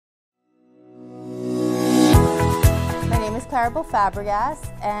Parable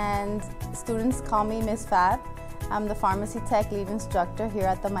Fabregas, and students call me Miss Fab. I'm the Pharmacy Tech Lead Instructor here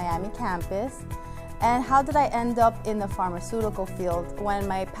at the Miami campus. And how did I end up in the pharmaceutical field when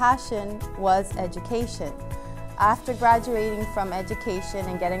my passion was education? After graduating from education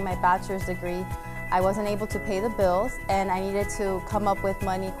and getting my bachelor's degree, I wasn't able to pay the bills and I needed to come up with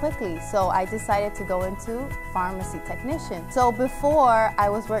money quickly. So I decided to go into pharmacy technician. So before, I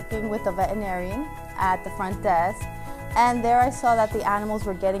was working with a veterinarian at the front desk, and there I saw that the animals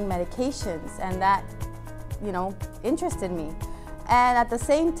were getting medications, and that, interested me. And at the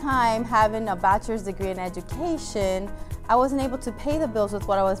same time, having a bachelor's degree in education, I wasn't able to pay the bills with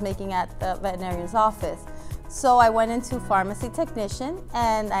what I was making at the veterinarian's office. So I went into pharmacy technician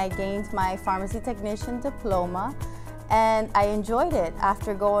and I gained my pharmacy technician diploma, and I enjoyed it.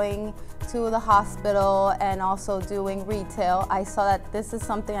 After going to the hospital and also doing retail, I saw that this is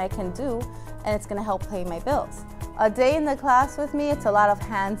something I can do and it's going to help pay my bills. A day in the class with me, it's a lot of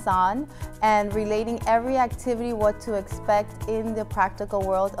hands-on and relating every activity, what to expect in the practical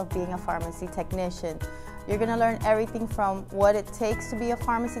world of being a pharmacy technician. You're going to learn everything from what it takes to be a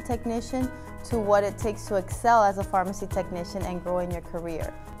pharmacy technician to what it takes to excel as a pharmacy technician and grow in your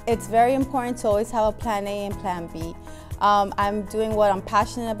career. It's very important to always have a plan A and plan B. I'm doing what I'm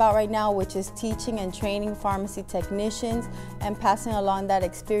passionate about right now, which is teaching and training pharmacy technicians and passing along that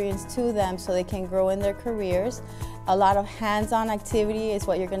experience to them so they can grow in their careers. A lot of hands-on activity is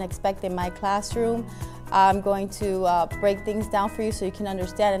what you're going to expect in my classroom. I'm going to break things down for you so you can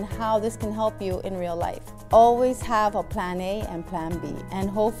understand and how this can help you in real life. Always have a plan A and plan B, and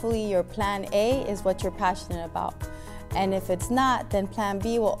hopefully your plan A is what you're passionate about. And if it's not, then plan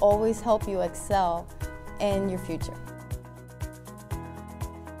B will always help you excel in your future.